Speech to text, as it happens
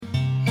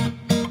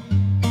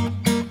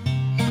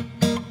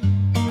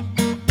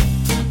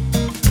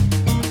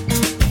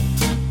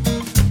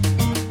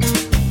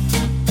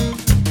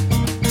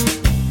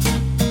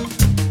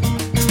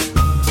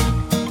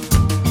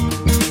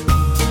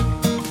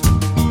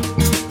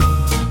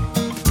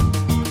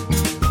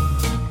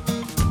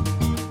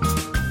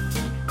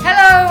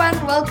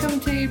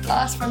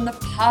Blast from the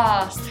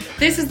Past.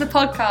 This is the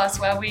podcast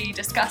where we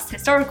discuss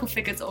historical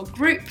figures or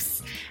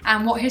groups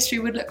and what history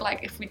would look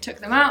like if we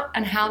took them out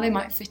and how they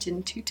might fit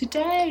into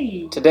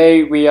today.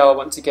 Today we are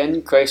once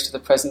again graced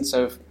with the presence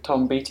of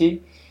Tom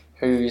Beattie,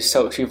 whose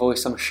sultry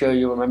voice I'm sure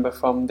you'll remember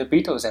from the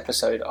Beatles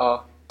episode,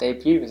 our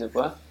debut as it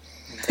were.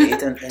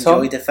 Indeed, and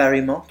enjoyed it very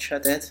much, I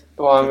did.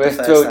 Well, we're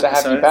thrilled to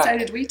have you back. So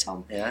did we,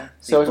 Tom. Yeah,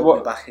 so you brought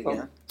me back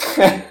again.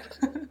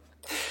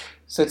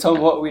 So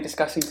Tom, what are we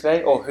discussing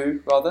today, or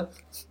who, rather?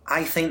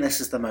 I think this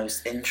is the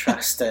most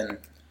interesting,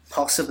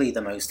 possibly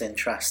the most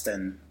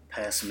interesting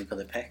person we could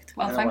have picked.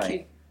 Well, thank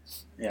you.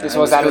 Yeah, this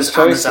was Adam's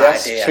choice,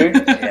 yes, idea. true.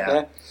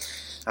 Yeah.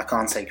 I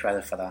can't take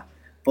credit for that.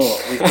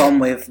 But we've gone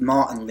with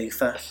Martin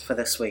Luther for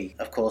this week.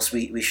 Of course,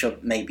 we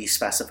should maybe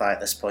specify at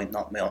this point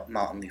not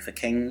Martin Luther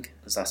King,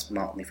 because that's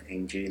Martin Luther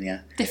King Jr.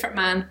 Different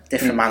man.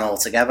 Different man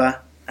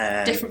altogether.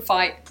 Different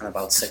fight. And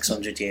about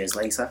 600 years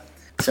later.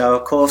 So,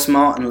 of course,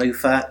 Martin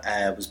Luther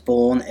was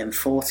born in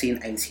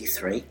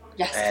 1483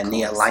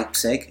 near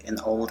Leipzig in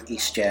Old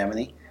East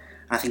Germany.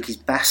 I think he's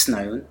best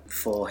known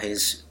for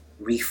his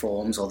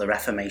reforms or the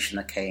Reformation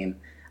that came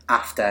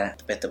after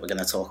the bit that we're going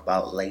to talk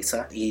about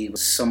later. He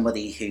was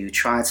somebody who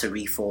tried to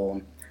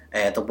reform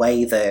the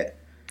way that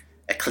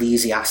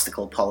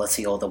ecclesiastical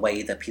polity or the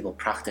way that people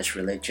practice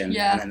religion,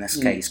 and in this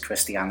case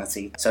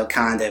Christianity. So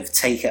kind of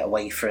take it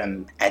away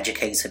from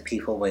educated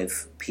people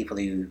with people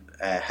who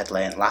had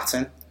learnt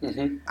Latin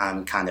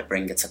and kind of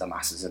bring it to the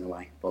masses in a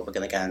way. But we're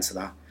going to get into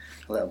that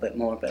a little bit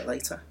more a bit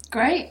later.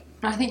 Great.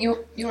 I think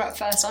you're up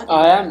first, aren't you?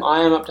 I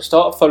am up to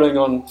start, following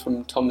on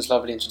from Tom's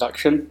lovely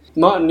introduction.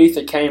 Martin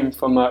Luther came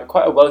from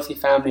quite a wealthy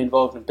family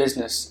involved in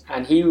business,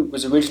 and he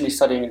was originally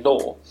studying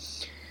law.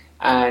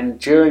 And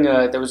during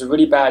there was a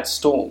really bad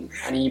storm,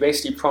 and he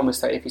basically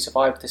promised that if he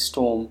survived this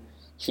storm,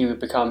 he would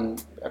become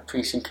a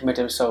priest and commit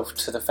himself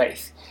to the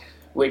faith,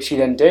 which he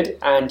then did,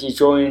 and he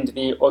joined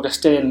the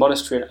Augustinian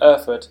monastery in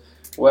Erfurt,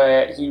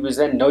 where he was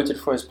then noted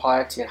for his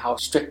piety and how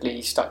strictly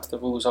he stuck to the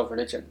rules of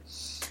religion.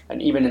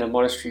 And even in a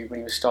monastery when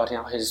he was starting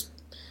out his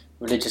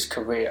religious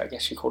career, I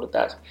guess you call it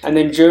that. And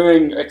then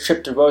during a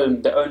trip to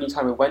Rome, the only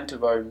time he went to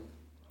Rome,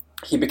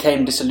 he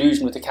became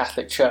disillusioned with the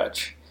Catholic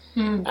Church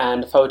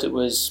and felt it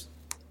was,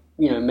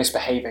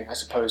 misbehaving, I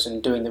suppose,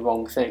 and doing the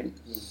wrong thing.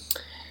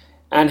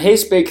 And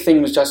his big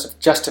thing was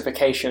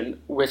justification,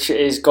 which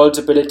is God's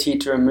ability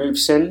to remove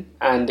sin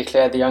and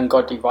declare the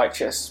ungodly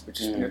righteous,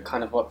 which is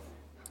kind of what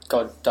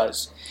God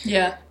does.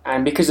 Yeah.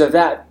 And because of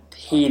that,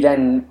 he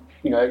then,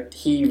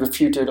 he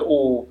refuted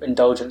all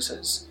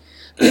indulgences.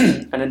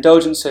 And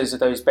indulgences are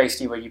those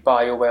basically where you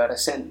buy your way out of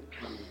sin.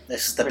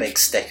 This is the big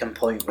sticking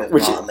point with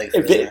Martin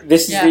Luther,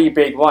 This is the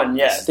big one,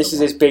 This is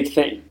his big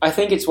thing. I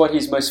think it's what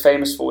he's most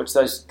famous for. It's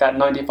that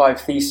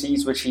 95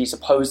 Theses which he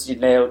supposedly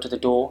nailed to the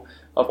door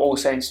of All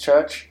Saints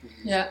Church.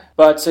 Yeah.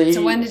 But so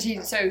when did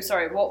he... So,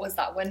 sorry, what was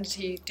that? When did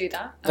he do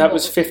that? That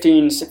was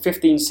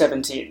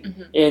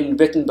 1517 in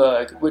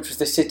Wittenberg, which was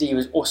the city he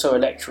was also a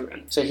lecturer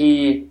in. So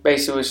he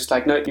basically was just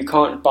like, no, you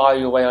can't buy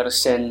your way out of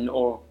sin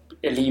or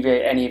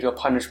alleviate any of your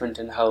punishment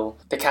in hell.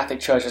 The Catholic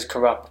Church is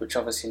corrupt, which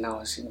obviously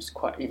now seems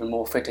quite even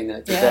more fitting than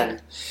it did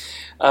then.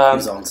 He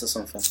was on to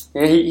something.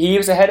 Yeah, he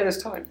was ahead of his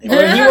time. He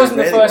wasn't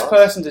the first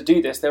person to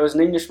do this. There was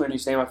an Englishman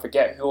whose name I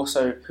forget, whose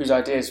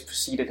ideas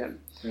preceded him.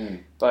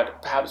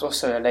 But perhaps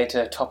also a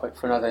later topic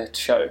for another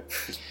show.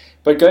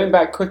 But going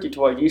back quickly to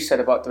what you said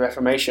about the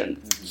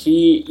Reformation,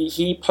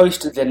 he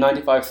posted the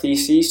 95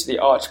 Theses to the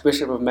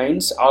Archbishop of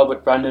Mainz,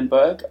 Albert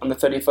Brandenburg, on the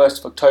 31st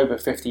of October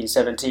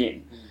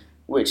 1517.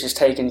 Which is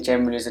taken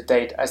generally as a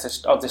date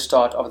of the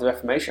start of the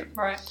Reformation.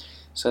 Right.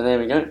 So there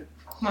we go.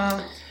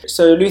 Wow.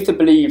 So Luther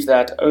believed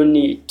that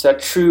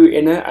true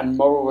inner and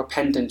moral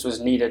repentance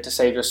was needed to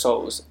save your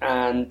souls,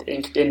 and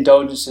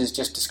indulgences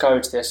just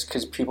discouraged this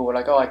because people were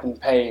like, "Oh, I can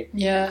pay,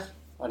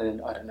 I don't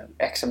know,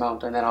 X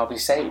amount, and then I'll be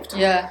saved."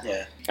 Yeah.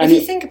 And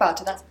if you think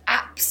about it, that's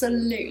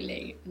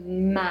absolutely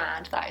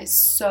mad. That is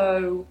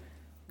so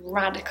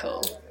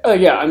radical. Oh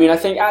yeah, I mean, I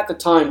think at the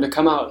time to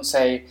come out and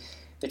say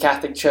the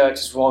Catholic Church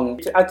is wrong.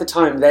 At the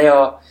time, they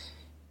are,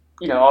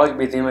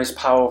 arguably the most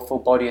powerful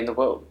body in the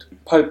world.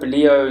 Pope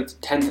Leo X,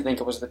 I think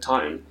it was at the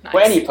time. Nice.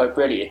 Well, any pope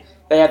really.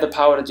 They had the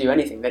power to do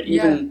anything. That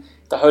even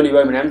the Holy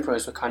Roman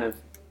Emperors were kind of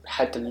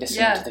had to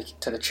listen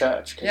to the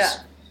Church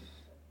because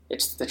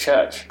it's the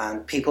Church.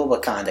 And people were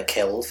kind of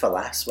killed for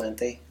less, weren't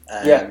they?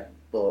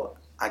 But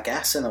I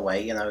guess in a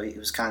way, he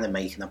was kind of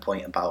making a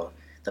point about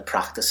the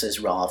practices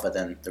rather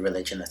than the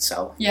religion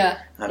itself. Yeah.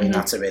 I mean,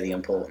 that's a really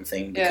important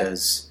thing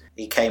because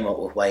he came up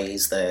with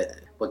ways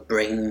that would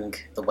bring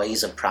the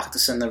ways of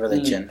practicing the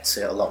religion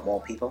to a lot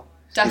more people.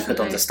 Definitely. Who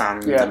could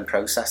understand and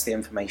process the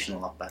information a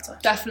lot better.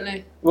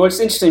 Definitely. Well, it's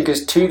interesting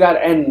because to that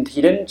end,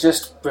 he didn't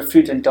just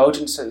refute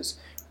indulgences,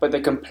 but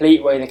the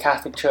complete way the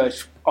Catholic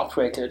Church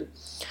operated.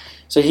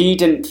 So he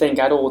didn't think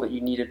at all that you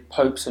needed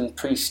popes and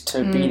priests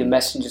to be the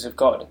messengers of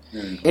God.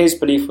 His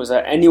belief was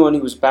that anyone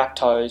who was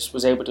baptized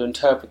was able to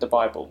interpret the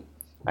Bible,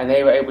 and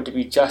they were able to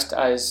be just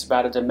as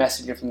valid a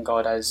messenger from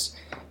God as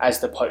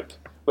the Pope.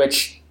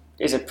 Which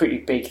is a pretty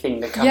big thing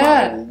to come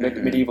out in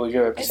medieval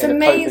Europe. It's say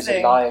amazing. The Pope is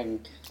a lying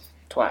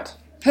twat.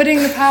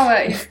 putting the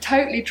power, he's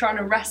totally trying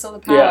to wrestle the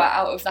power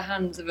out of the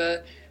hands of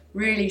a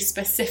really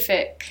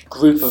specific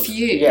group of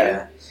few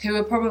who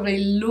are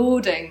probably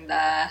lauding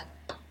their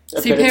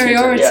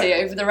superiority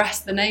over the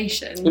rest of the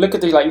nation. You look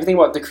at you think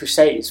about the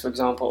Crusades, for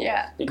example.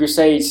 Yeah. The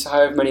Crusades,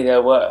 however many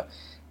there were,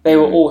 they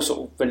were all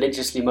sort of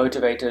religiously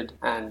motivated,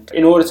 and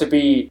in order to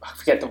be, I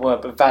forget the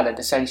word, but valid,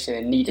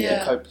 essentially they needed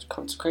a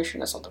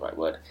consecration, that's not the right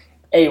word,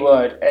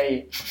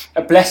 a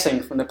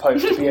blessing from the Pope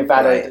to be a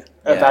valid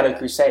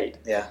crusade,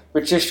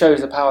 which just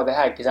shows the power they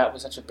had, because that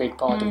was such a big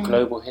part of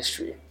global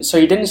history. So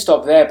he didn't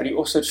stop there, but he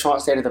also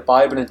translated the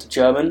Bible into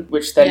German,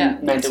 which then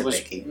meant it was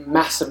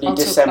massively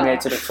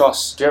disseminated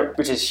across Europe,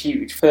 which is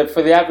huge. For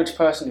the average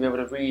person to be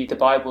able to read the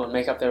Bible and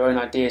make up their own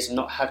ideas and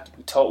not have to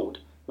be told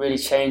really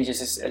changes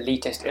this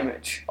elitist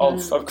image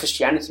of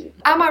Christianity.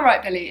 Am I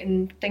right, Billy,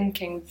 in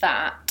thinking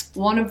that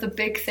one of the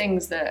big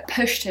things that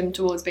pushed him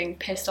towards being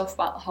pissed off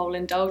about the whole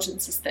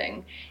indulgences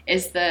thing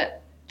is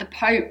that the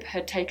Pope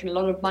had taken a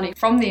lot of money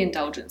from the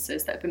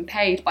indulgences that had been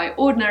paid by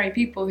ordinary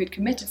people who'd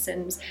committed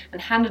sins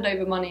and handed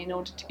over money in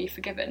order to be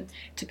forgiven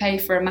to pay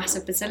for a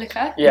massive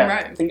basilica in Rome?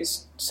 I think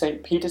it's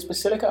St. Peter's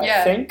Basilica,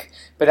 I think.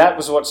 But that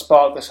was what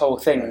sparked this whole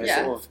thing, this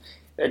sort of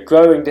a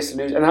growing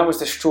disillusion, and that was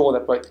the straw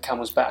that broke the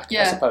camel's back,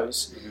 I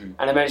suppose.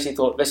 And eventually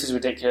thought, this is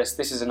ridiculous,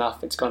 this is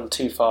enough, it's gone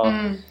too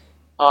far.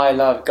 I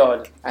love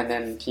God, and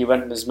then he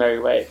went on his merry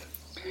way.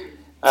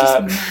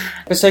 But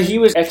so he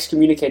was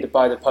excommunicated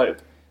by the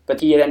Pope,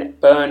 but he then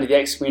burned the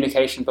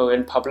excommunication bill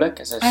in public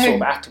as a sort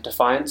of act of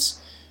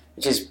defiance,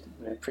 which is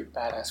pretty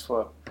badass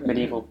for a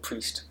medieval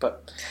priest.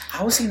 But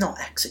how was he not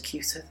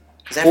executed?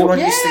 Because everyone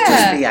used to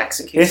just be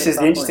executed. This is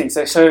the interesting.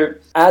 So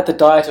at the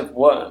Diet of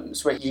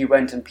Worms, where he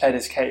went and pled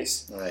his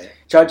case,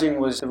 judging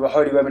was the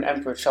Holy Roman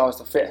Emperor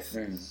Charles V.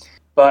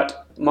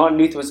 But Martin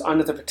Luther was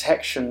under the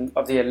protection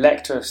of the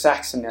Elector of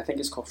Saxony, I think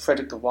it's called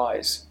Frederick the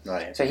Wise.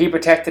 So he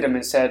protected him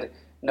and said,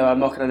 no, I'm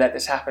not going to let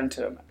this happen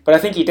to him. But I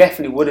think he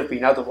definitely would have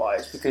been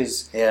otherwise,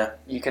 because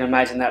you can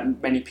imagine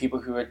that many people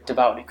who were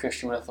devoutly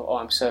Christian would have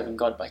thought, I'm serving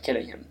God by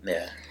killing him.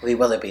 Well, he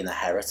will have been a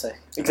heretic.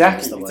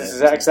 Exactly, this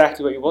is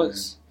exactly what he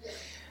was.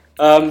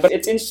 But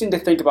it's interesting to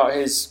think about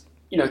his,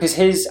 because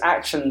his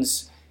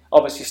actions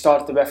obviously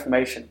started the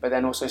Reformation, but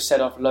then also set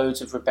off loads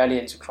of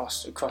rebellions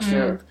across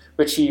Europe,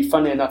 which he,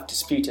 funnily enough,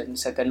 disputed and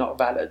said they're not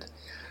valid,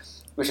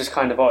 which is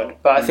kind of odd.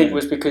 But I think it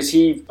was because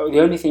the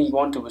only thing he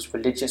wanted was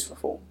religious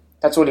reform.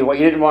 That's all he wanted.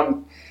 He didn't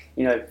want,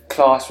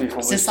 class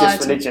reform. It was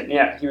just religion.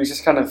 Yeah, he was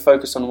just kind of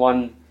focused on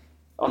one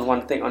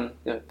thing, on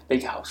the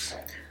big house.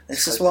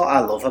 This is what I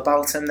love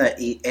about him, that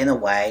he, in a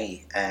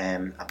way,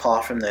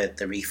 apart from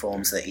the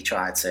reforms that he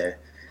tried to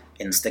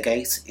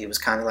instigate, he was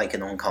kind of like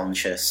an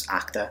unconscious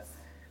actor,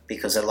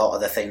 because a lot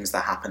of the things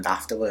that happened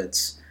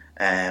afterwards,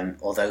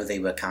 although they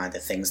were kind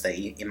of things that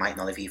he might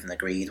not have even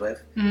agreed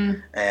with,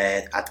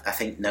 I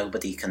think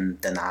nobody can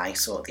deny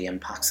sort of the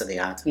impacts that they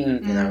had,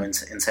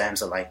 in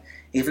terms of like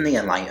even the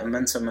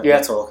Enlightenment, and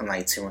we're talking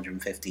like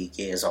 250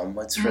 years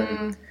onwards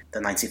from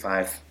the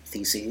 95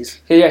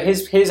 Theses. Yeah,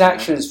 his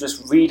actions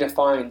just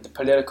redefined the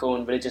political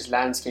and religious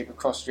landscape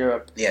across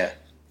Europe.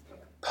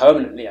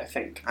 Permanently, I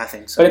think. I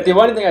think so. But the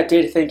one thing I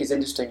did think is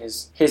interesting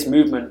is his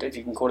movement, if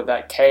you can call it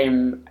that,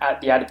 came at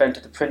the advent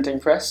of the printing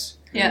press.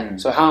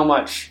 So how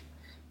much,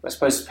 I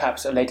suppose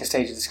perhaps a later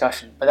stage of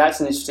discussion, but that's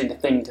an interesting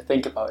thing to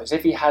think about, is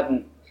if he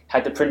hadn't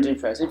had the printing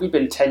press, if he'd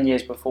been 10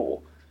 years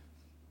before,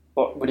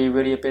 what would he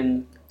really have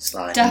been?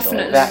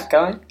 Definitely. That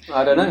guy?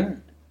 I don't know.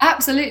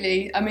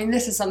 Absolutely. I mean,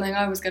 this is something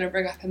I was going to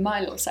bring up in my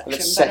little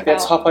section.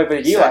 Let's hop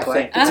over to you, I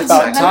think. It's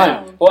about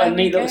time. What a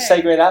neat little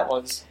segue that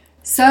was.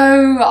 So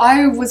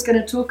I was going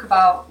to talk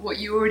about what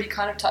you already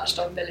kind of touched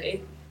on,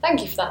 Billy.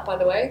 Thank you for that, by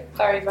the way.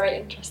 Very, very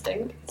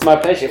interesting. My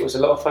pleasure. It was a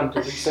lot of fun to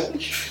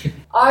research.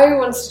 I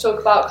wanted to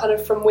talk about kind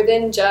of from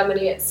within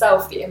Germany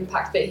itself, the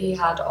impact that he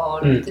had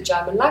on the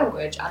German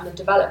language and the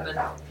development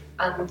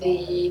and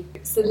the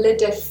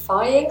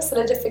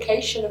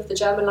solidification of the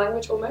German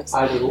language almost.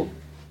 I do.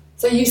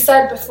 So you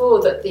said before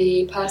that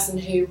the person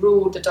who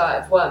ruled the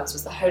Diet of Worms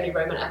was the Holy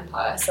Roman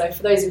Empire. So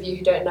for those of you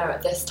who don't know,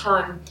 at this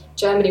time,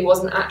 Germany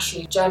wasn't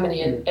actually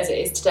Germany as it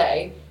is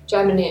today.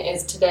 Germany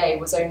as today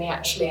was only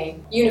actually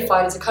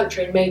unified as a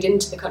country and made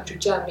into the country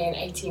of Germany in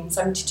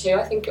 1872,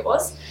 I think it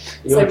was.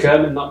 You're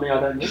German, not me, I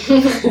don't know.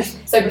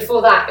 So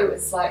before that, it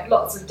was like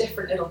lots of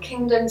different little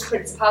kingdoms,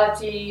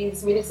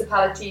 principalities,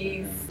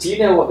 municipalities. Do you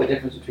know what the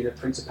difference between a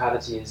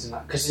principality is?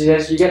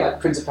 Because you get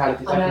like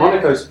principalities, like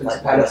Monaco's a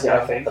principality,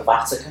 I think. The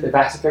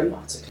Vatican.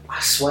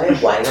 I swear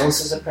Wales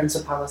is a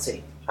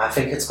principality. I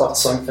think it's got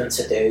something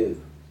to do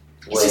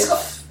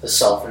with the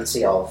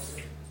sovereignty of...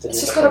 It's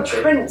just got a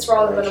prince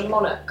rather than a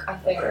monarch, I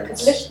think.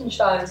 Because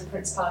Liechtenstein is a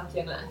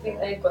principality in it. I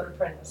think they've got a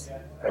prince.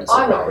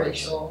 I'm not really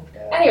sure.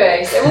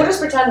 Anyway, so we'll just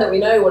pretend that we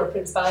know what a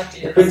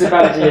principality is. The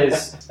principality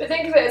is... But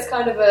think of it as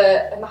kind of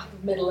a map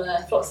of Middle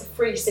Earth, lots of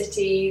free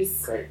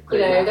cities. Great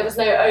there was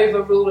no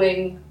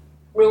overruling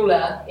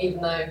ruler,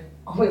 even though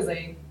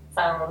obviously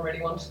Sauron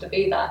really wanted to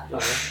be that.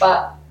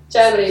 But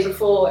Germany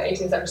before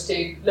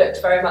 1872 looked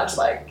very much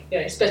like,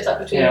 split up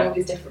between all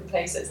these different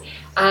places.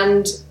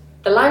 And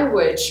the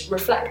language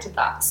reflected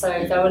that.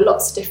 So there were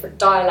lots of different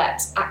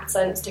dialects,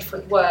 accents,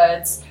 different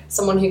words.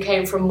 Someone who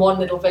came from one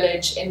little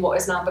village in what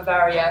is now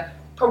Bavaria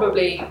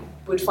probably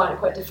would find it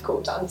quite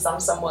difficult to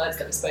understand some words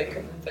that were spoken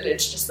in the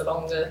village just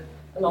along the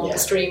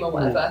stream or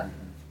whatever.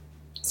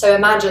 So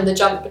imagine the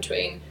jump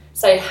between,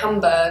 say,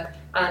 Hamburg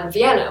and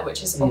Vienna,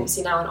 which is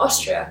obviously now in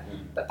Austria,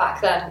 but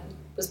back then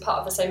was part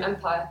of the same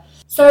empire.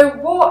 So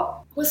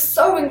what was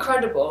so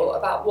incredible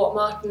about what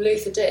Martin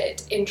Luther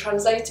did in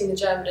translating the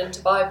German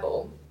into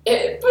Bible,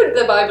 it put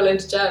the Bible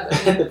into German.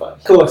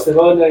 Of course, the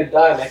well-known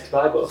dialect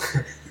Bible.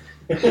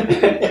 Edit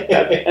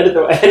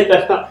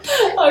that out.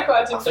 I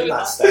quite enjoyed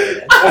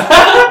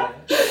that.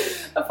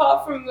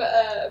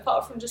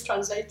 Apart from just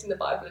translating the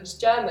Bible into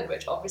German,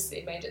 which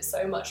obviously made it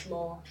so much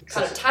more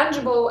kind of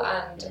tangible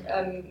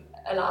and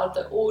allowed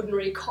the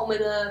ordinary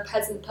commoner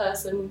peasant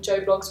person,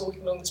 Joe Bloggs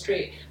walking along the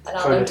street,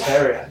 allowed them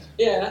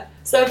to,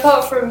 so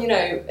apart from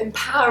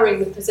empowering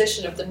the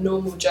position of the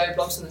normal Joe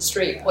Bloggs on the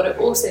street, what it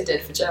also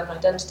did for German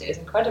identity is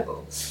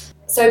incredible.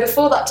 So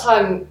before that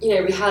time,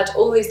 we had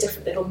all these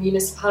different little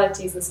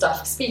municipalities and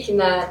stuff speaking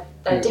their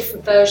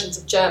different versions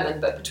of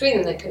German, but between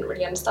them they couldn't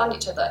really understand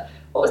each other.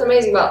 What was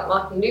amazing about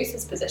Martin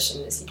Luther's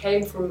position is he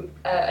came from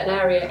an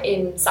area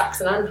in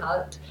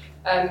Saxon-Anhalt,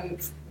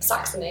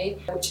 Saxony,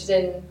 which is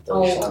in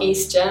old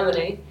East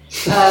Germany,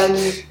 and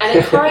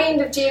it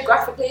kind of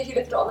geographically, if you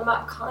look at it on the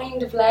map,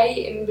 kind of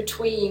lay in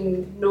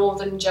between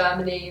northern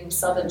Germany and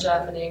southern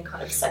Germany and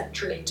kind of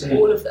centrally to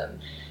all of them.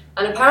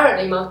 And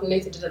apparently Martin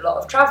Luther did a lot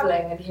of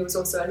travelling, and he was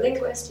also a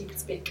linguist. He could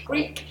speak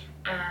Greek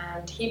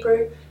and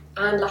Hebrew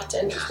and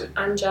Latin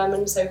and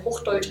German, so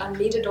Hochdeutsch and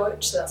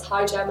Niederdeutsch, so that's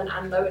High German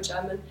and Lower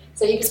German.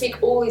 So he could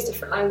speak all these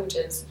different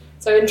languages.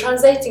 So in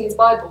translating his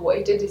Bible, what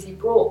he did is he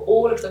brought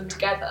all of them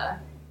together.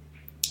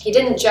 He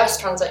didn't just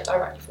translate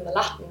directly from the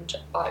Latin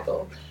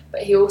Bible,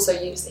 but he also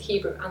used the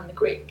Hebrew and the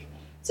Greek.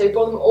 So he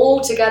brought them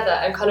all together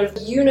and kind of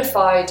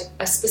unified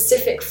a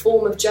specific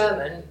form of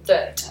German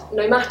that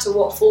no matter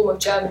what form of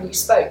German you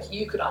spoke,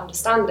 you could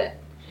understand it.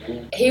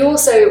 He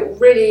also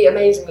really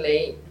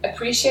amazingly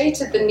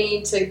appreciated the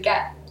need to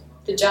get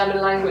the German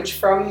language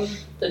from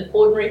the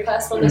ordinary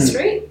person on the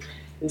street.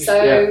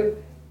 So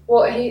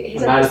what he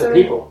said to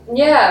people.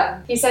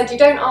 Yeah, he said you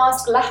don't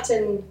ask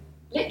Latin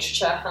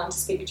literature how to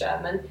speak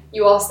German,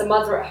 you ask the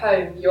mother at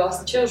home, you ask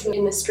the children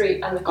in the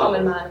street and the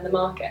common man in the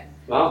market.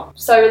 Wow.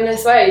 So in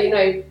this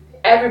way,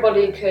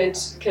 everybody could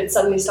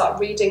suddenly start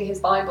reading his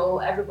Bible,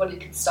 everybody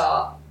could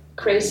start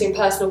creating a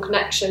personal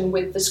connection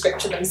with the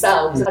scripture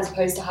themselves, as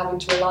opposed to having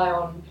to rely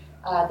on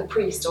the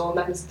priest or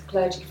members of the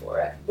clergy for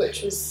it,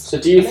 which was So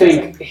do you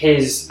amazing. think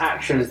his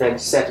actions then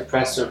set a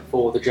precedent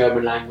for the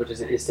German language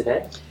as it is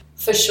today?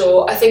 For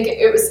sure. I think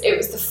it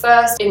was the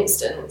first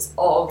instance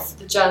of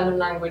the German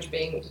language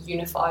being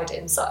unified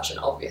in such an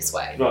obvious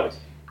way. Right.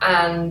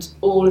 And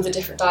all of the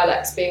different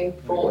dialects being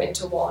brought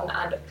into one,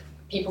 and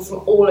people from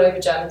all over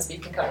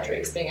German-speaking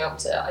countries being able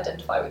to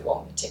identify with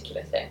one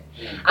particular thing.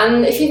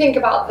 And if you think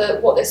about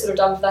what this would have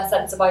done for their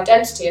sense of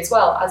identity as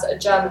well as a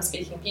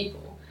German-speaking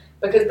people,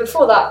 because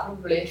before that,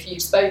 probably if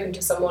you'd spoken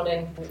to someone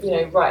in,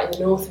 right in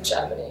the north of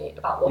Germany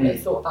about what they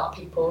thought about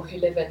people who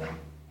live in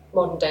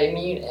modern-day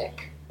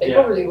Munich, they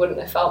probably wouldn't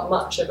have felt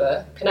much of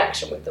a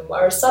connection with them.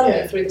 Whereas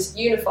suddenly, through this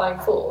unifying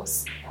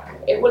force,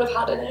 it will have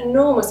had an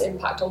enormous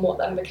impact on what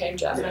then became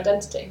German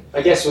identity.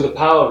 I guess with the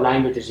power of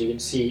languages, you can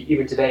see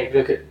even today. If you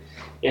look at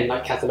in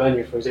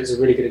Catalonia, for example, it's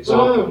a really good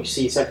example. You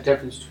see such a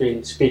difference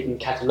between speaking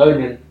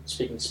Catalonian and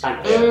speaking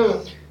Spanish.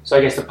 So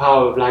I guess the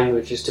power of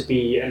language is to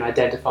be an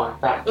identifying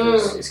factor.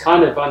 It's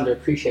kind of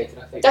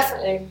underappreciated, I think.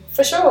 Definitely,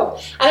 for sure.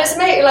 And it's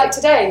amazing, like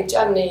today,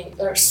 Germany,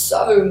 there are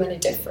so many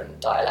different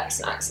dialects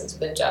and accents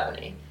within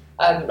Germany.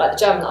 Like the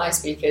German that I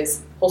speak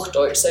is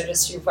Hochdeutsch, so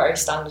just your very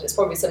standard. It's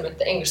probably similar to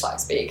the English that I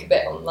speak, a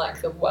bit on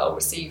like the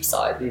well-received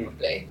side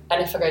probably.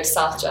 And if I go to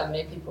South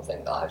Germany, people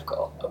think that I've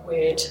got a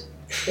weird,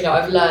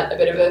 I've learnt a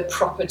bit of a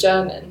proper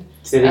German.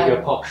 So they think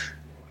you're posh?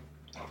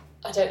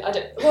 I don't.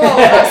 Well,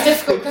 that's a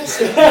difficult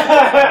question.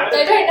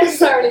 They don't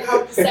necessarily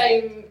have the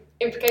same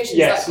implications.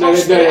 Yes, like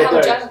posh, they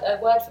don't have no.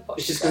 a word for posh.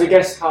 It's just because I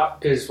guess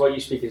because what you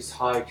speak is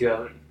High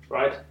German,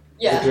 right?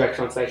 Yeah. It's a direct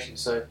translation,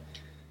 so.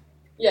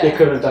 Yeah. The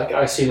equivalent,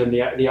 I assume, on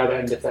the other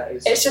end of that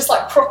is. It's just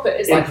like proper.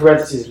 It's in like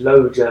parentheses,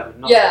 Low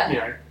German. Not,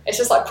 It's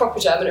just like proper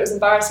German. It was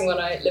embarrassing when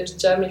I lived in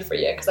Germany for a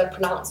year because I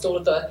pronounced all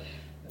of the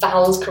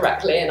vowels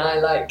correctly and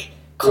I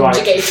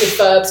conjugated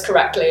verbs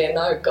correctly, and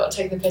I got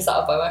taken the piss out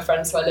of by my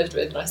friends who I lived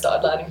with, and I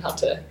started learning how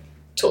to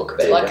talk a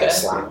bit like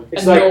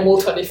a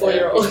normal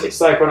 24-year-old.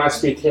 It's like when I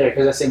speak here,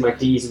 because I say my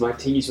D's and my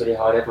T's really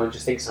hard, everyone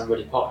just thinks I'm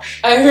really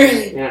posh. Oh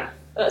really? Yeah.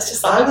 That's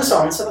just. I was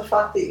on to the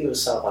fact that you were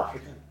South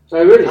African.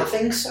 Oh really? I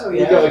think so.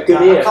 Yeah. You got a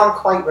good ear. I can't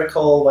quite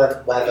recall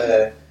whether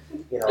I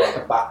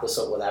come back with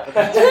or whatever.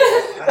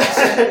 I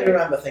certainly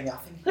remember thinking, I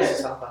think he's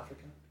South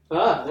African.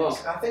 Ah, well.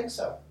 I think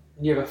so.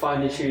 You have a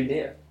finely tuned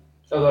ear.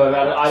 Although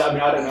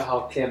I don't know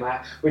how clear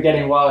we're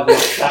getting wildly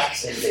off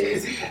track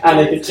indeed, and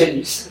it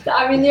continues.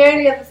 I mean, the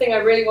only other thing I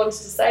really wanted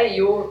to say,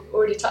 you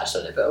already touched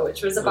on it, Bill,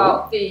 which was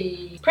about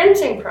the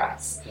printing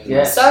press.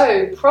 Yes.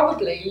 So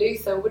probably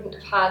Luther wouldn't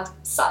have had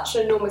such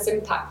an enormous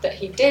impact that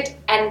he did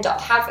end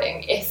up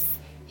having if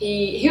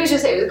he was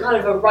just, it was kind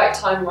of a right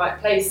time, right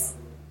place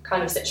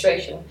kind of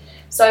situation.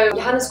 So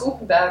Johannes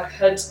Gutenberg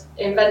had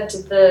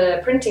invented the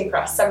printing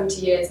press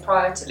 70 years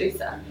prior to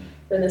Luther.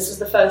 And this was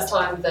the first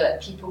time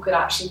that people could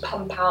actually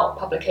pump out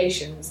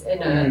publications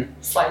in a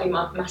slightly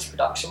mass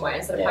production way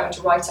instead of having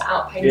to write it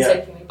out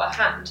painstakingly by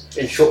hand.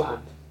 In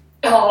shorthand.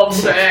 Oh,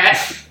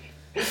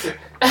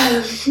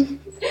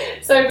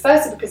 so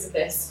firstly because of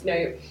this,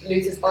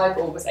 Luther's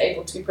Bible was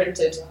able to be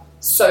printed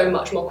so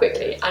much more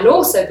quickly, and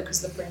also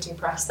because of the printing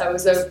press, there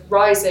was a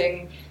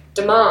rising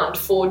demand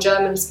for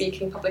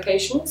German-speaking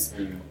publications,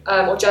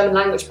 or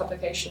German-language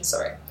publications,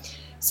 sorry.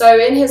 So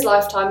in his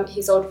lifetime,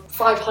 he sold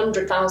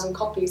 500,000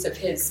 copies of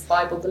his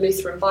Bible, the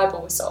Lutheran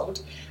Bible, was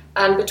sold.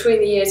 And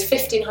between the years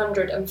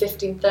 1500 and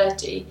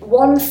 1530,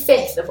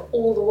 1/5 of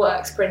all the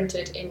works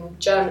printed in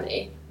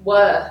Germany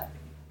were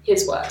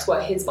his works, were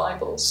his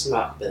Bibles.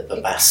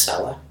 The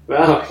bestseller.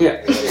 Wow,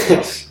 yeah.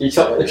 You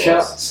topped the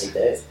charts. He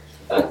did.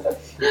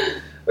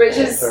 Which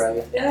is,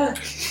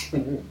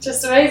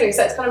 just amazing.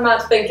 So it's kind of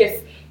mad to think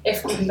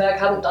if Gutenberg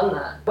hadn't done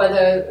that,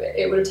 whether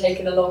it would have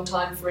taken a long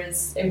time for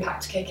his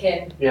impact to kick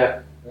in.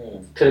 Yeah.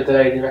 Could have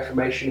delayed the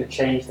Reformation and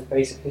changed the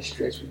face of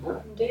history as we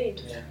know.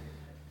 Indeed. Yeah.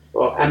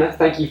 Well, Anna,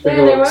 thank you for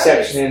your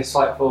exceptionally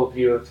insightful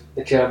view of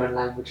the German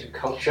language and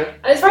culture.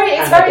 And it's very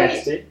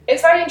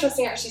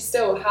interesting actually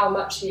still how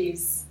much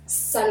he's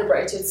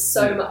celebrated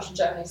so much in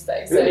Germany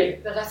today. So the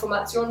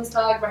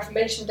Reformationstag,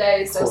 Reformation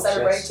Day is still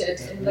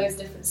celebrated in those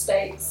different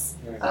states.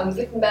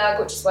 Wittenberg,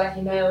 which is where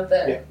he nailed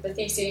the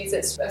theses,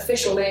 its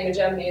official name in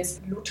Germany is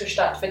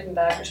Lutherstadt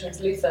Wittenberg, which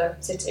means Luther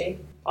City.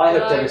 I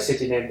hope there was a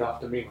city named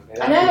after me one day.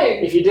 I know.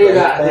 If you do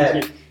that, I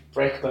think you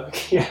Breakberg.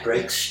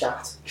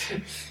 Breakstadt.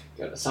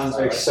 God, that sounds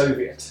very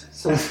Soviet.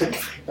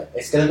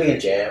 It's going to be in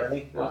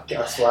Germany. Oh,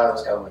 that's why I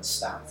was going with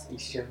Stat.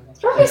 East Germany.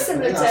 It's probably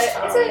similar to.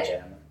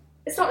 German.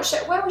 It's not.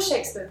 Where was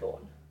Shakespeare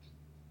born?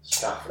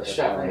 Stratford.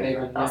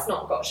 That's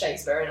not got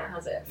Shakespeare in it,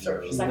 has it?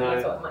 For a second,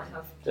 I thought it might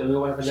have. So we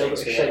want to have a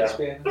little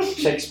bit of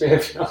Shakespeare.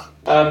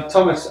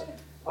 Thomas,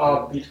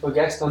 our beautiful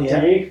guest, on to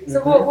you.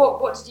 So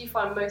what did you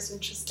find most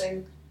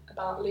interesting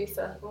about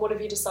Luther, and what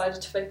have you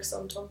decided to focus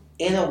on, Tom?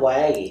 In a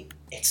way,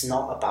 it's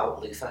not about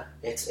Luther.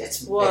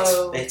 It's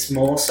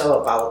more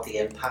so about the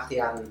impact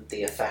and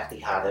the effect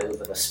he had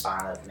over the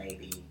span of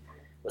maybe,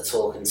 we're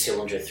talking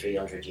 200,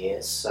 300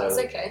 years. So that's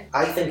okay.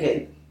 I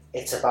think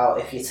it's about,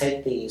 if you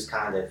take these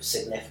kind of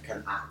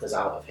significant actors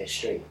out of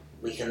history,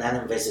 we can then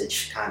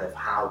envisage kind of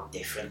how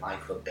different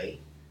life would be.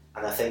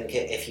 And I think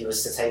if you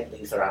was to take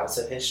Luther out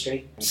of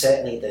history,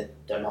 certainly the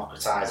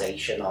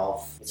democratisation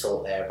of, we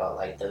talked there about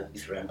like the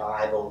Lutheran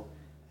Bible,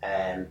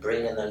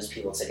 bringing those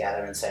people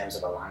together in terms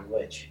of a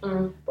language.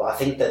 But I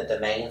think that the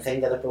main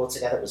thing that it brought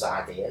together was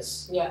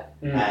ideas. Yeah.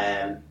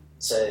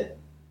 So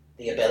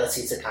the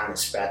ability to kind of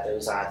spread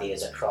those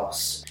ideas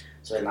across,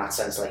 so in that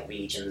sense, like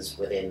regions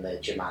within the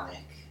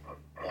Germanic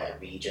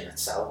region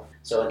itself.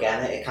 So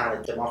again, it kind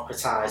of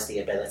democratised the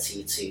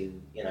ability to,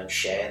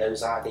 share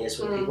those ideas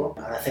with people.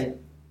 And I think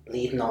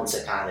leading on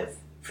to kind of,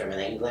 from an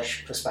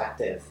English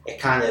perspective, it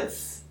kind of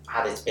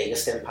had its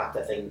biggest impact,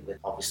 I think, with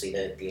obviously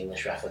the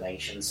English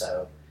Reformation.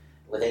 So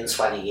within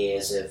 20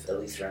 years of the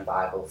Lutheran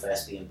Bible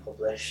first being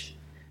published,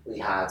 we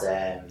had...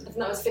 I think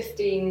that was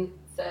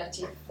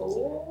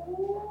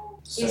 1534?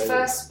 He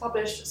first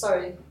published,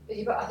 I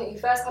think he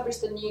first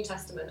published the New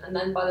Testament, and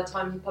then by the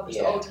time he published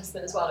the Old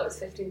Testament as well, it was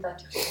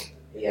 1534.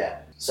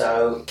 Yeah.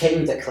 So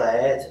King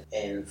declared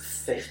in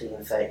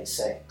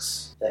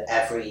 1536 that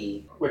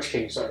every... Which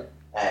king, sorry?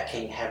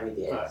 King Henry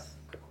VIII.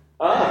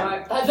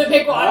 Right. That's a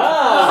big one.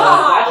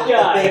 That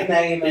guy. The big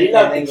name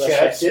in English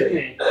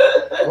history.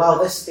 Well,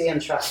 this is the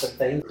interesting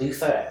thing.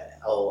 Luther,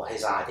 or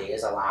his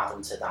ideas, allowed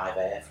him to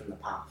divert from the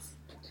path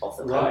of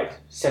the Pope. Right.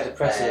 Set a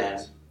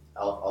precedent.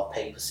 Of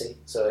papacy.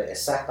 So it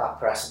set that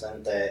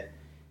precedent that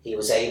he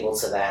was able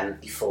to then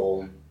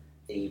reform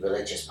the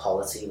religious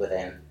polity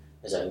within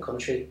his own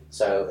country.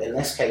 So in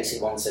this case, he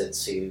wanted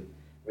to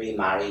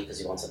remarry because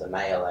he wanted a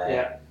male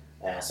heir.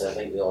 So I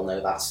think we all know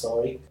that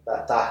story.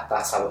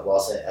 That's how it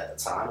was at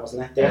the time,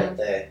 wasn't it? Yeah.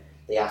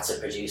 They had to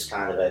produce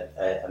kind of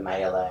a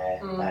male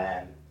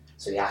heir.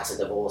 So he had to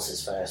divorce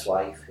his first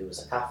wife, who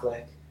was a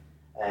Catholic.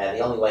 The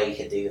only way he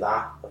could do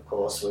that, of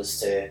course, was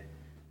to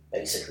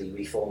basically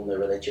reform the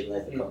religion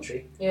of the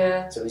country.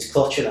 Yeah. So he's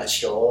clutching at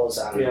straws,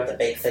 and the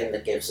big thing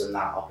that gives him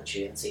that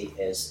opportunity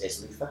is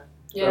Luther.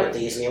 Yeah. But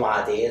these new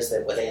ideas,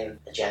 that within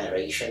a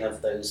generation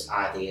of those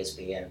ideas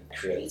being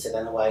created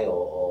in a way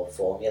or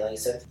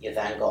formulated, you've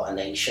then got a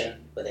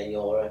nation within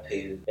Europe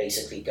who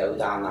basically go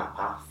down that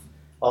path.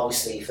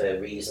 Obviously for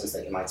reasons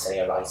that you might say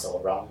are right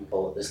or wrong,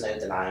 but there's no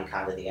denying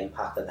kind of the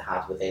impact that it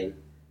had within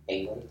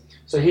England.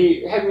 So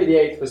Henry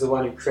VIII was the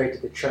one who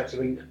created the Church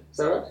of England, is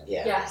that right?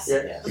 Yeah. Yes.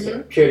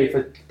 Yeah. Purely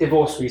for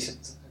divorce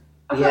reasons.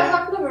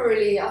 I've never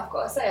really, I've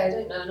got to say, I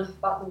don't know enough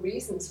about the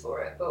reasons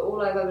for it, but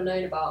all I've ever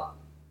known about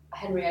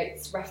Henry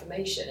VIII's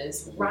Reformation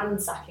is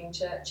ransacking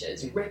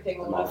churches, ripping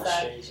all of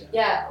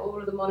their, all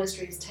of the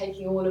monasteries,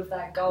 taking all of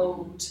their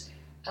gold.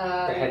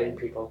 Beheading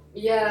people.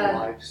 Yeah.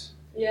 Wives.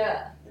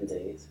 Yeah.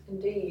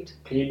 Indeed.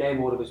 Can you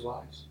name all of his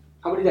wives?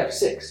 How many did he have?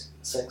 6?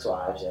 6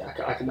 wives, yeah.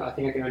 I think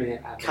I can only name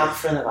Anne.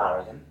 Catherine of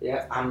Aragon.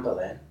 Yeah. Anne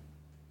Boleyn.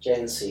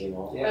 Jane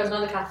Seymour. Yeah. There was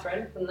another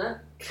Catherine, wasn't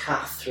there?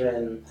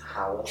 Catherine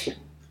Howard.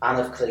 Anne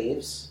of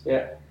Cleves.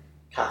 Yeah.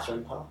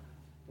 Catherine Parr.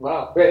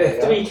 Wow.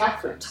 Wait, 3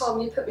 Catherines.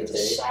 Tom, you put me to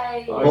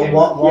shame. Well,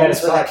 one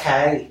was with a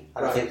K,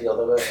 and I think the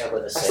other with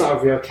a C. That's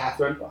not a real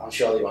Catherine. But I'm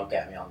sure they won't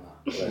get me on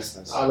that,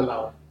 listeners. I'll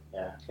allow it.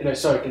 Yeah.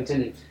 Sorry,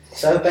 continue.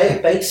 So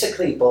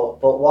basically,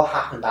 but what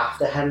happened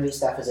after Henry's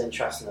death is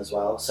interesting as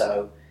well.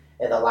 So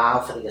it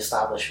allowed for the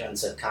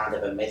establishment of kind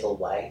of a middle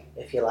way,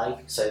 if you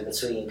like. So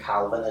between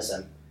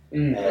Calvinism,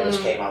 which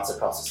came out of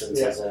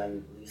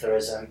Protestantism,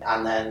 Lutheranism,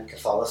 and then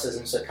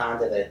Catholicism. So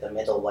kind of the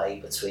middle way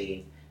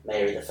between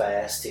Mary I,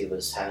 who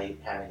was Henry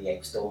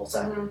VIII's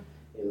daughter,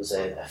 who was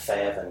a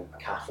fervent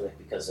Catholic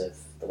because of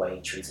the way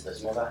he treated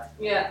his mother,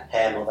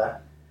 her mother.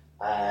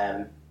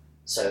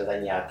 So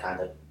then you had kind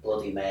of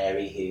Bloody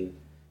Mary, who,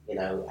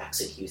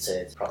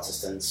 executed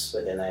Protestants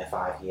within her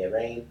 5-year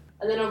reign.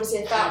 And then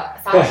obviously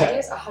 1,000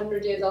 years,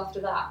 100 years after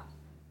that,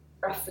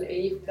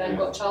 roughly, you've then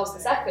got Charles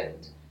II.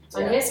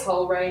 And his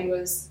whole reign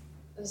was,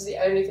 this is the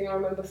only thing I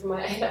remember from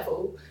my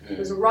A-level,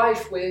 was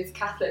rife with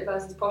Catholic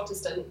versus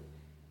Protestant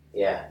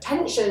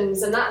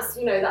tensions, and that's,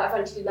 that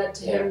eventually led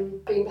to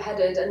him being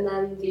beheaded, and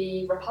then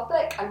the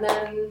Republic, and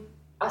then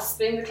us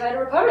being declared a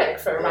republic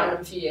for a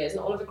random few years,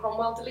 and Oliver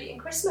Cromwell deleting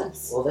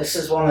Christmas. Well, this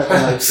is one of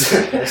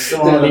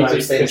the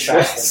most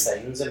interesting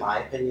things, in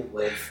my opinion,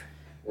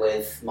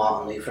 with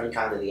Martin Luther and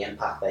kind of the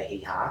impact that he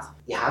had.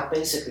 You had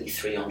basically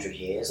 300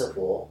 years of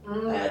war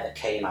that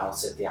came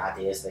out of the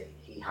ideas that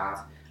he had.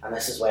 And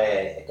this is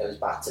where it goes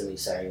back to me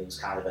saying he was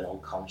kind of an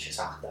unconscious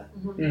actor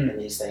in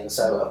these things.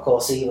 So, of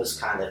course, he was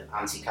kind of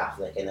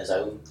anti-Catholic in his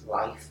own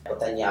life. But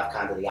then you have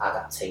kind of the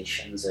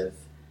adaptations of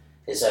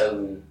his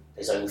own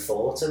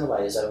thoughts, in a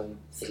way, his own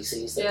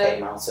theses that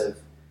came out of,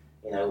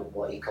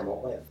 what he come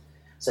up with.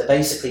 So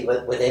basically,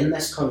 within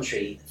this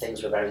country,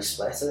 things were very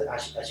split,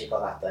 as you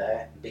got at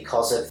there,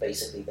 because of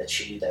basically the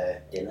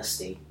Tudor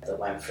dynasty that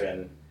went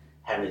from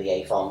Henry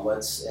VIII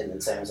onwards in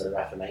terms of the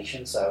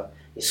Reformation. So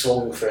he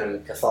swung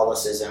from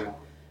Catholicism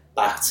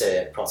back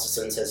to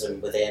Protestantism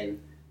within,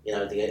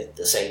 the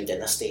same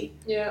dynasty.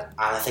 Yeah.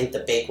 And I think the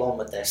big one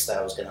with this that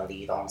I was going to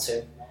lead on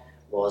to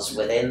was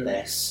within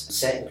this,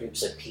 certain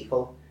groups of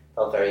people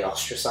felt very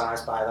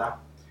ostracised by that.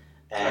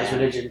 As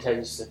religion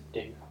tends to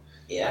do.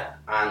 Yeah,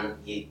 and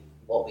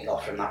what we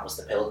got from that was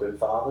the Pilgrim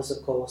Fathers,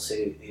 of course,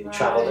 who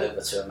travelled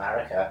over to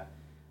America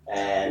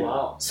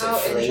to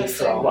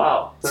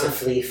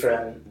flee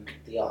from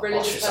the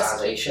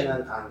ostracisation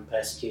and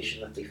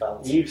persecution that they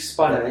felt. You've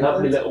spun a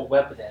lovely little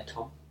web there,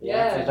 Tom.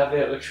 Yeah. A lovely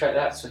little thread,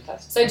 that's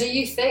fantastic. So do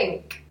you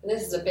think, and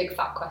this is a big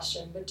fat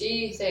question, but do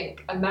you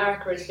think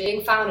America is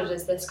being founded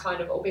as this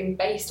kind of, or being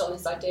based on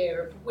this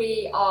idea of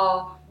we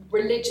are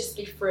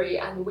religiously free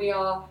and we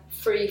are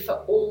free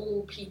for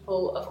all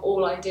people of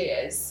all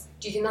ideas?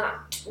 Do you think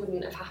that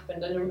wouldn't have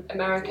happened, and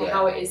America,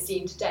 how it is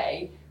seen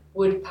today,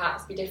 would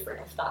perhaps be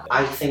different if that?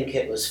 I think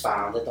it was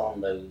founded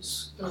on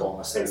those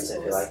cornerstones,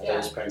 if you like,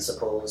 those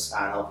principles,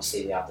 and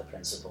obviously we have the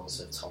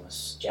principles of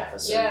Thomas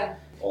Jefferson. Yeah.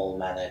 All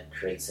men are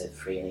created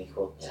free and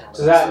equal. Yeah.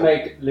 Does that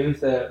make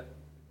Luther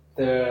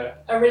the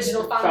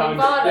original founding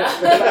father?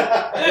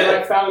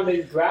 The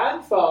founding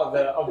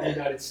grandfather of the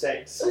United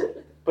States?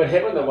 But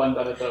him and the one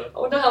that I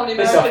wonder how many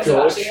Americans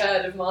have actually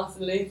heard of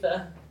Martin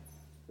Luther.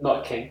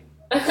 Not king.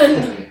 I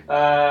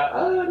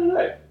don't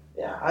know.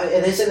 Yeah,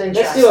 it is an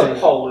interesting... Let's do a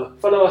poll.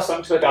 Follow us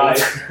on Twitter,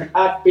 guys,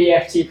 at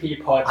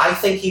BFTP Pod. I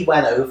think he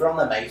went over on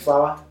the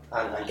Mayflower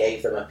and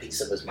gave them a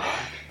piece of his mind.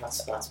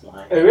 That's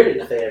my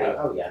theory.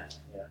 Oh, yeah.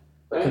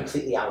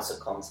 Completely out of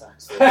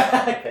context with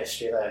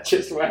history there.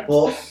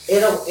 But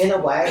in a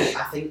way,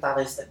 I think that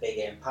is the big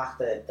impact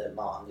that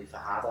Martin Luther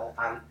had.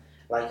 And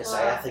like I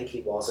say, I think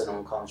he was an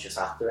unconscious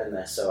actor in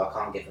this, so I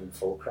can't give him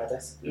full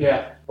credit.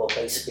 Yeah. But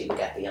basically, we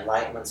get the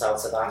Enlightenment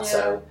out of that. Yeah.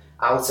 So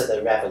out of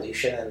the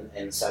Revolution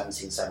in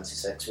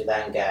 1776, we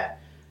then get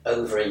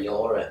over in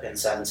Europe in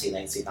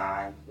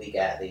 1789, we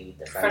get the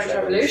French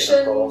Revolution,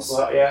 of course.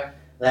 Well, yeah.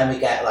 Then we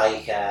get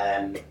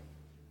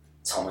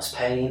Thomas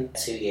Paine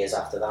 2 years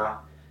after that,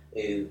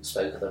 who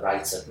spoke of the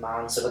rights of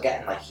man. So we're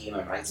getting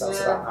human rights out of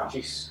that now.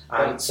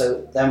 And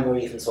so then we're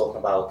even talking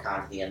about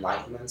kind of the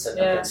Enlightenment and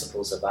the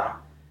principles of that.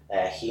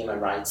 Human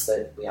rights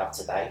that we have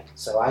today.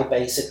 So I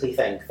basically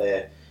think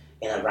that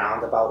in a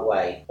roundabout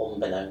way,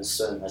 unbeknownst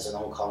to him as an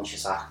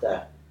unconscious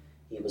actor,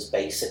 he was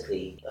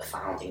basically the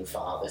founding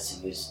father, to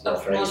use the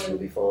phrase from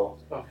before,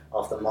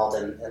 of the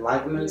modern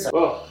Enlightenment.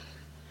 Well,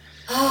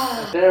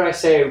 dare I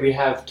say we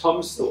have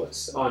Tom's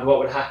thoughts on what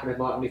would happen if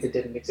Martin Luther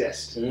didn't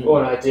exist,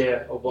 or an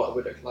idea of what it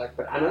would look like.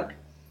 But Anna,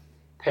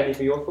 Penny,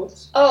 for your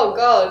thoughts? Oh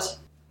God,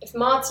 if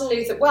Martin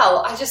Luther,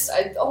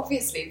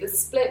 obviously the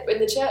split in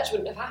the church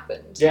wouldn't have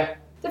happened. Yeah.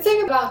 The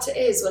thing about it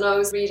is, when I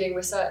was reading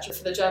research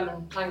for the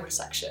German language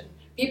section,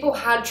 people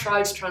had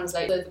tried to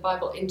translate the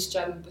Bible into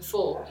German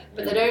before,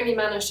 but they'd only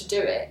managed to do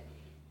it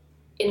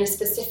in a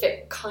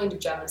specific kind of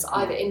German, so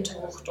either into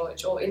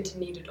Hochdeutsch or into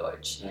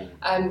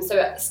Niederdeutsch. So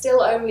it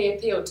still only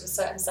appealed to a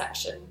certain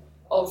section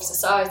of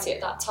society at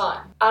that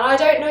time. And I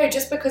don't know,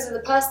 just because of the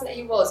person that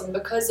he was and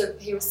because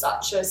he was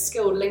such a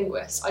skilled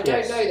linguist, I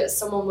don't know that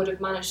someone would have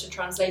managed to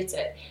translate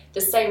it the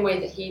same way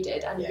that he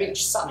did and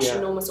reach such an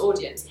enormous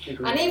audience.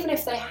 And even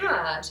if they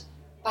had,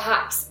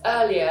 perhaps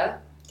earlier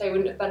they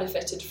wouldn't have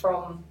benefited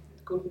from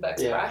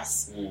Gutenberg's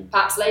press.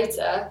 Perhaps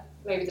later,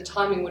 maybe the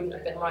timing wouldn't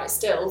have been right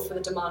still for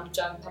the demand of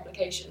German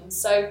publications.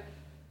 So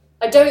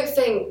I don't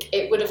think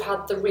it would have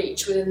had the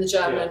reach within the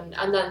German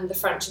and then the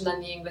French and then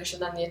the English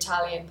and then the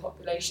Italian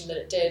population that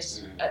it did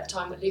at the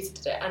time that Luther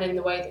did it and in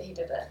the way that he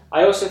did it.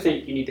 I also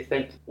think you need to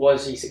think,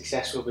 was he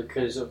successful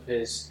because of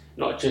his,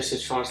 not just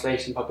his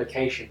translation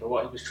publication, but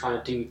what he was trying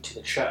to do to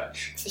the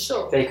church? For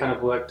sure. They kind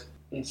of worked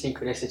in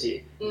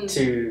synchronicity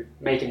to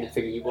make him the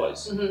figure he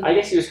was. I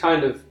guess he was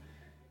kind of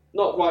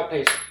not right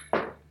place.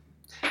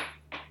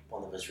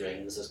 One of his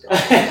rings has gone.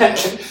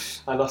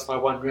 I lost my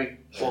one ring.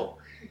 What?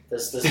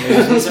 There's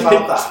movies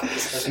about that.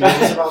 There's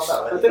movies about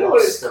that. I don't know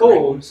what it's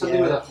called.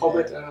 Something with a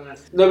hobbit. I don't know.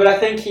 No, but I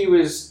think he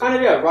was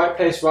kind of right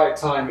place, right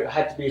time. It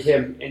had to be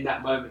him in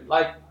that moment,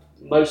 like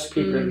most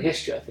people in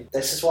history. I think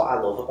this is what I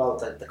love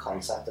about the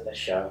concept of this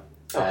show.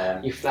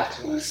 You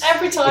flatter us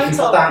every time. You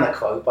put down the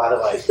quote, by the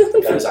way,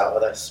 that goes out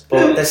with this.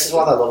 But this is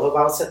what I love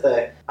about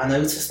it. I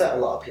noticed that a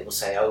lot of people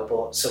say, "Oh,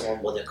 but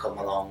someone would have come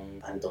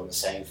along and done the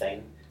same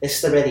thing." This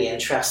is the really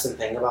interesting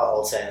thing about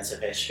alternative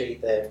history.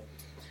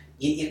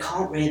 You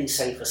can't really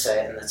say for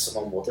certain that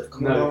someone would have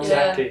come along.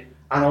 Exactly.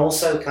 And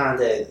also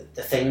kind of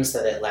the things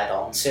that it led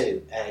on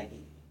to,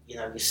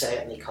 you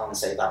certainly can't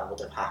say that would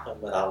have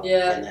happened without,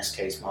 in this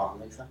case,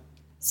 Martin Luther.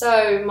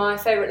 So, my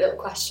favourite little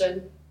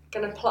question,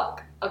 going to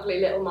pluck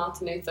ugly little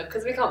Martin Luther,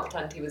 because we can't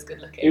pretend he was good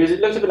looking. He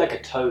looked a bit like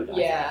a toad, I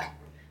think.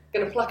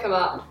 Going to pluck him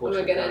up, and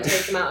we're going to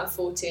take him out of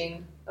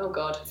 15,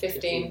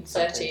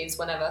 30s,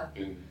 whenever.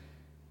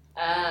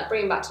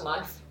 Bring him back to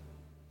life.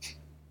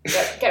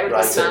 Get rid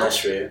of his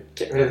mouth.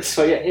 Get rid of this.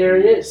 So yeah, here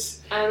he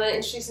is. And then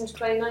introduce him to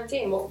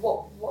 2019.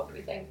 What do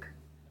we think?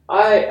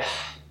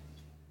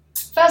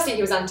 Firstly,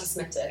 he was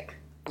anti-Semitic.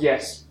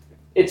 Yes,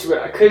 it's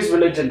because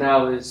religion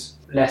now is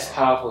less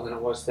powerful than it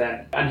was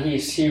then, and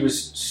he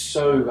was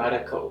so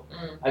radical.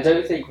 I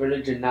don't think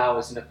religion now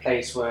is in a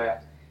place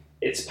where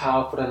it's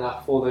powerful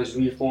enough for those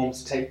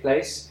reforms to take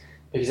place,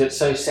 because it's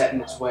so set in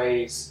its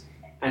ways,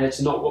 and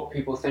it's not what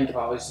people think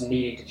about as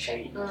needing to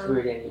change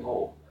really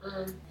anymore.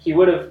 He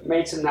would have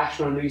made some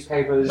national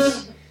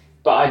newspapers,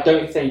 but I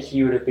don't think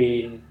he would have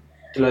been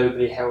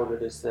globally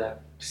heralded as the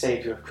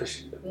saviour of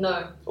Christendom.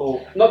 No.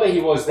 Or not that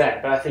he was then,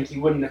 but I think he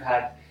wouldn't have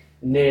had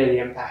near the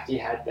impact he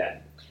had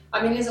then.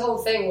 I mean, his whole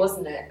thing,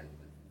 wasn't it?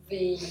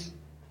 The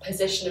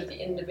position of the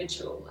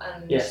individual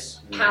and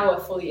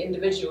power for the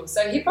individual.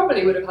 So he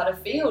probably would have had a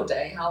field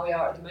day, how we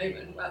are at the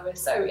moment, where we're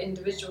so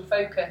individual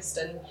focused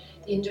and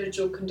the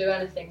individual can do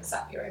anything,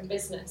 set up your own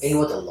business. He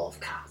would have loved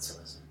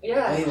capitalism.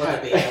 Yeah. He would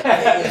have been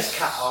a biggest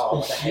cat. Oh, I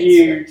would have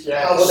hated him.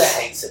 I would have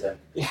hated him.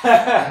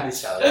 Let me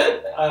tell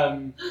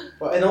you.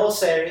 But in all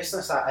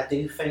seriousness, I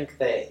do think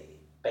that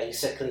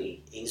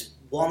basically he's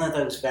one of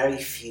those very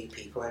few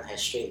people in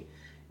history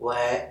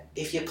where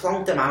if you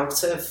plonked him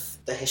out of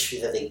the history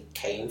that he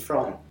came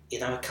from,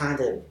 it kind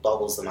of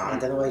boggles the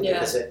mind in a way,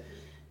 because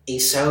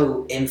he's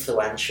so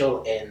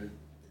influential in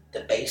the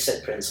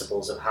basic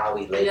principles of how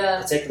we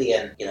live, particularly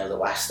in the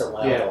Western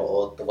world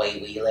or the way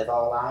we live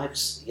our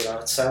lives.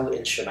 It's so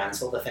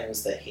instrumental, the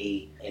things that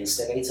he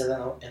instigated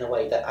in a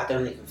way that I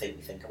don't even think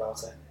we think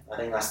about it. I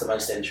think that's the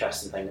most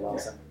interesting thing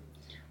about him.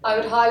 I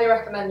would highly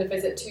recommend a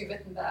visit to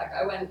Wittenberg.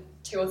 I went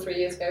 2 or 3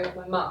 years ago with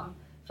my mum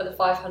for the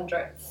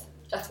 500th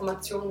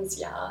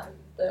Reformationsjahr,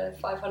 the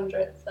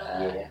 500th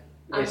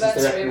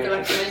anniversary of the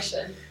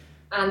Reformation.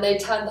 And they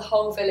turned the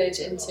whole village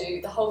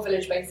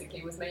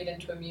basically was made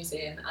into a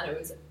museum, and it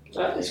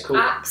was cool.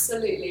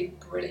 Absolutely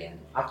brilliant.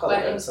 I've got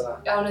to go to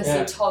that.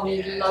 Honestly, Tom,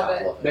 you'd love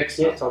it. Next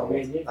year, Tom,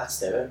 me and you. Let's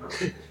do it.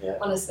 Yeah.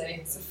 Honestly,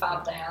 it's a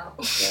fab day out.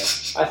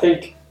 I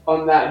think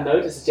on that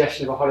note, a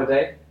suggestion of a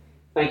holiday.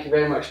 Thank you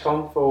very much,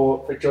 Tom,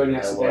 for joining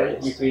us today.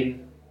 You've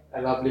been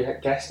a lovely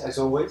guest, as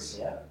always.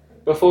 Yeah.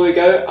 Before we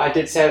go, I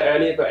did say it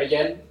earlier, but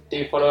again,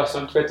 do follow us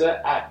on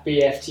Twitter at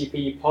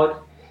BFTPpod.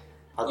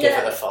 I'll give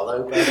it a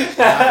follow, but it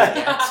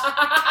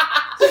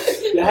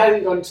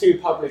hasn't gone too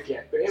public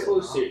yet, but it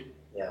will soon.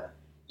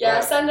 Yeah,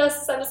 send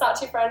us out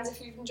to your friends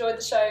if you've enjoyed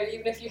the show,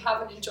 even if you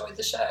haven't enjoyed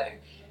the show.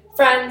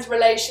 Friends,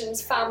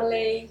 relations,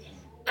 family,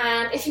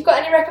 and if you've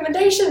got any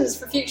recommendations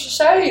for future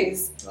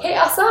shows, hit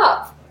us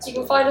up. You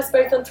can find us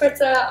both on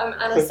Twitter. I'm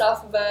Anna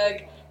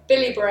Stauffenberg,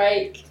 Billy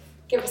Brake.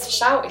 Give us a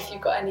shout if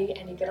you've got any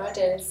good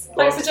ideas.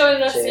 Thanks for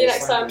joining us. See you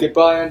next time.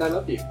 Goodbye, and I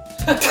love you.